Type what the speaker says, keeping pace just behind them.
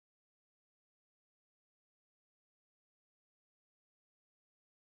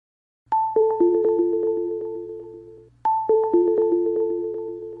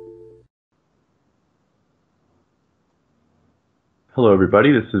Hello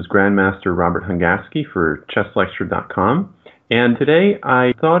everybody, this is Grandmaster Robert Hungaski for chesslecture.com, and today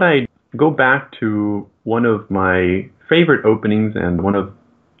I thought I'd go back to one of my favorite openings and one of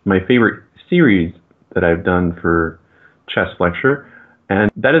my favorite series that I've done for Chess Lecture,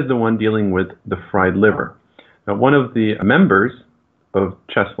 and that is the one dealing with the fried liver. Now, one of the members of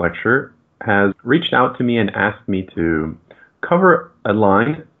Chess Lecture has reached out to me and asked me to cover a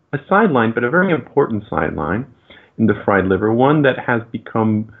sideline, but a very important sideline in the fried liver, one that has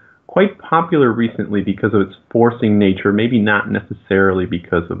become quite popular recently because of its forcing nature, maybe not necessarily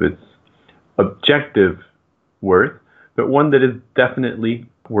because of its objective worth, but one that is definitely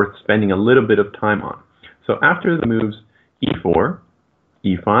worth spending a little bit of time on. So after the moves e4,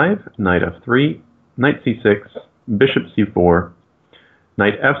 e5, knight f3, knight c6, bishop c4,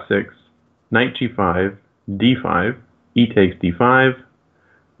 knight f6, knight g5, d5, e takes d5,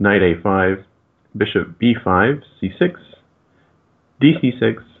 knight a5, bishop b5, c6,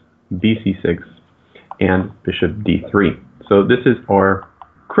 dc6, bc6, and bishop d3. So this is our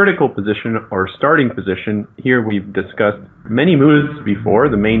critical position, our starting position. Here we've discussed many moves before,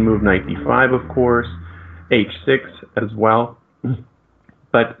 the main move knight d5, of course, h6 as well.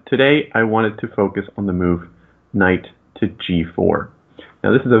 But today I wanted to focus on the move knight to g4.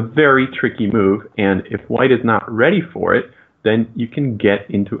 Now this is a very tricky move, and if white is not ready for it, then you can get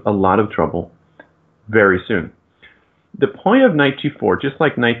into a lot of trouble very soon. The point of knight g4, just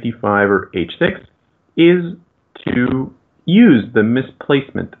like knight d5 or h6, is to use the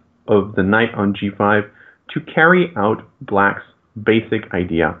misplacement of the knight on g5 to carry out black's basic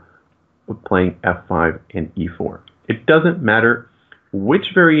idea of playing f5 and e4. It doesn't matter which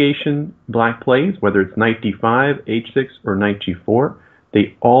variation black plays, whether it's knight d5, h6, or knight g4,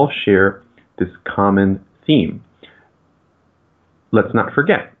 they all share this common theme. Let's not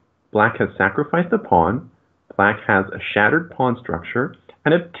forget, black has sacrificed a pawn, black has a shattered pawn structure,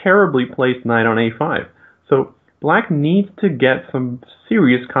 and a terribly placed knight on a5. So black needs to get some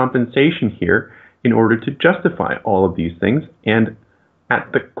serious compensation here in order to justify all of these things, and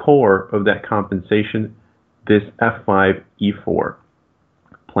at the core of that compensation, this f5 e4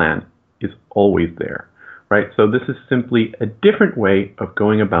 plan is always there, right? So this is simply a different way of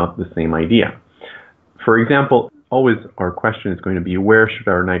going about the same idea. For example, always our question is going to be, where should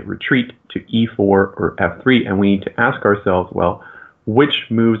our knight retreat, to e4 or f3? And we need to ask ourselves, well, which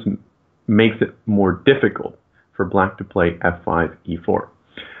moves makes it more difficult for black to play f5, e4?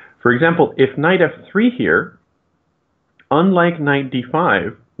 For example, if knight f3 here, unlike knight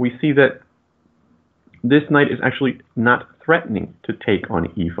d5, we see that this knight is actually not threatening to take on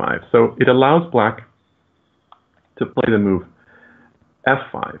e5. So it allows black to play the move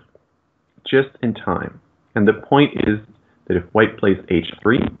f5 just in time. And the point is that if white plays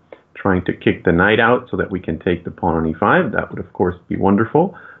h3, trying to kick the knight out so that we can take the pawn on e5, that would of course be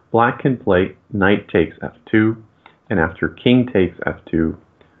wonderful. Black can play knight takes f2, and after king takes f2,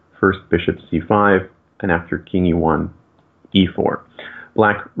 first bishop c5, and after king e1, e4.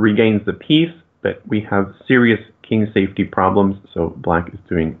 Black regains the piece, but we have serious king safety problems, so black is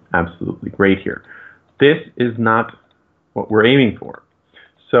doing absolutely great here. This is not what we're aiming for.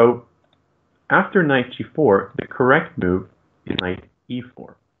 So after knight g4, the correct move is knight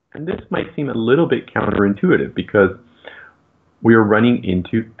e4. And this might seem a little bit counterintuitive because we are running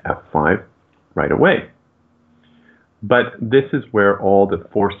into f5 right away. But this is where all the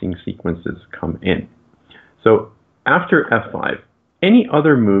forcing sequences come in. So after f5, any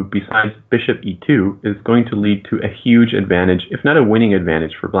other move besides bishop e2 is going to lead to a huge advantage, if not a winning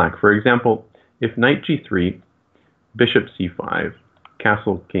advantage for black. For example, if knight g3, bishop c5,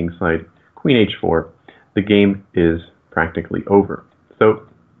 castle kingside, queen h4, the game is practically over. So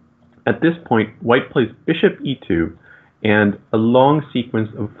at this point, white plays bishop e2, and a long sequence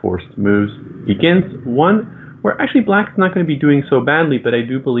of forced moves begins. One where actually black's not going to be doing so badly, but I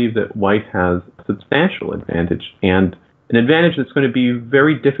do believe that white has a substantial advantage, and an advantage that's going to be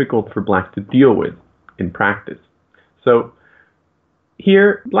very difficult for black to deal with in practice. So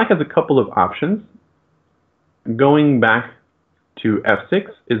here, black has a couple of options. Going back to f6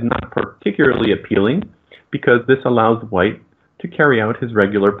 is not particularly appealing because this allows white to carry out his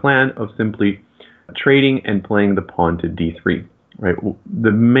regular plan of simply trading and playing the pawn to d3. Right?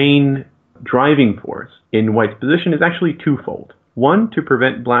 The main driving force in white's position is actually twofold. One, to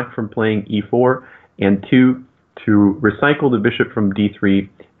prevent black from playing e4, and two, to recycle the bishop from d3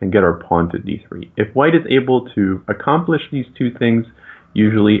 and get our pawn to d3. If white is able to accomplish these two things,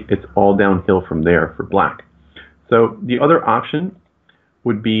 usually it's all downhill from there for black. So the other option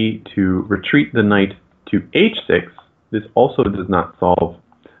would be to retreat the knight to h6. This also does not solve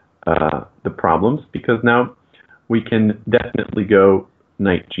the problems because now we can definitely go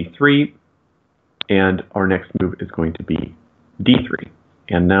knight g3, and our next move is going to be d3.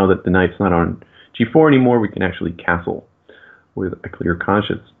 And now that the knight's not on g4 anymore, we can actually castle with a clear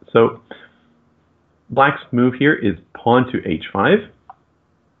conscience. So black's move here is pawn to h5.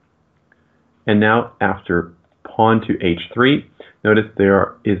 And now after pawn to h3, notice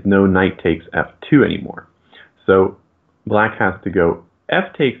there is no knight takes f2 anymore. So black has to go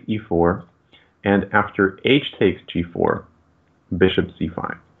f takes e4, and after h takes g4, bishop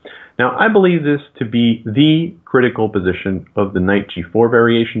c5. Now I believe this to be the critical position of the knight g4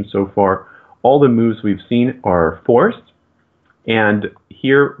 variation so far. All the moves we've seen are forced, and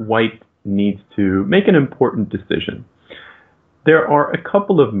here white needs to make an important decision. There are a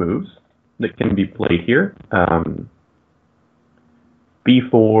couple of moves that can be played here.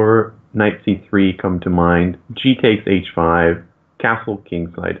 b4, knight c3 come to mind, g takes h5, castle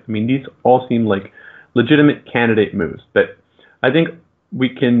kingside. I mean, these all seem like legitimate candidate moves, but I think we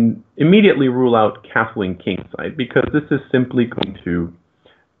can immediately rule out castling kingside, because this is simply going to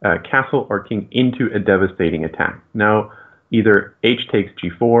castle our king into a devastating attack. Now, either h takes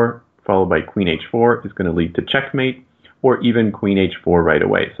g4 followed by queen h4 is going to lead to checkmate, or even queen h4 right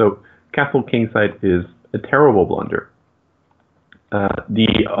away. So castle kingside is a terrible blunder.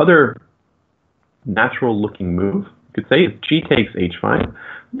 The other natural-looking move, you could say, is g takes h5.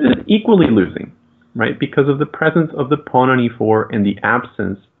 This is equally losing, right? Because of the presence of the pawn on e4 and the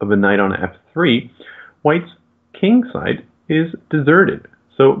absence of a knight on f3, white's kingside is deserted.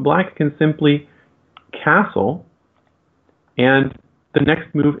 So black can simply castle, and the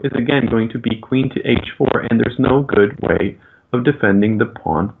next move is again going to be queen to h4, and there's no good way of defending the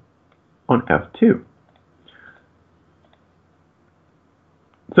pawn on f2.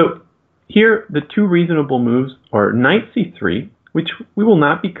 So here the two reasonable moves are knight c3, which we will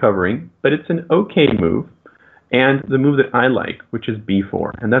not be covering, but it's an okay move, and the move that I like, which is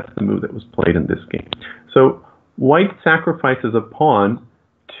b4, and that's the move that was played in this game. So white sacrifices a pawn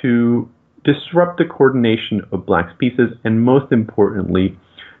to disrupt the coordination of black's pieces, and most importantly,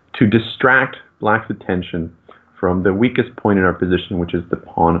 to distract black's attention from the weakest point in our position, which is the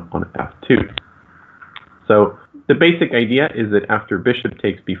pawn on f2. So the basic idea is that after bishop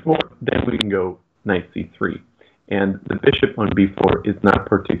takes b4, then we can go knight c3. And the bishop on b4 is not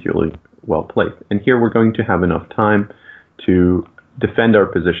particularly well placed. And here we're going to have enough time to defend our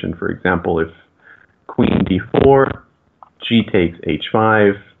position. For example, if queen d4, g takes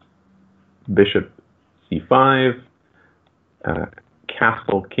h5, bishop c5,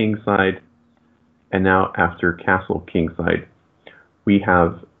 castle kingside, and now after castle kingside, we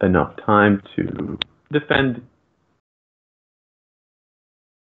have enough time to defend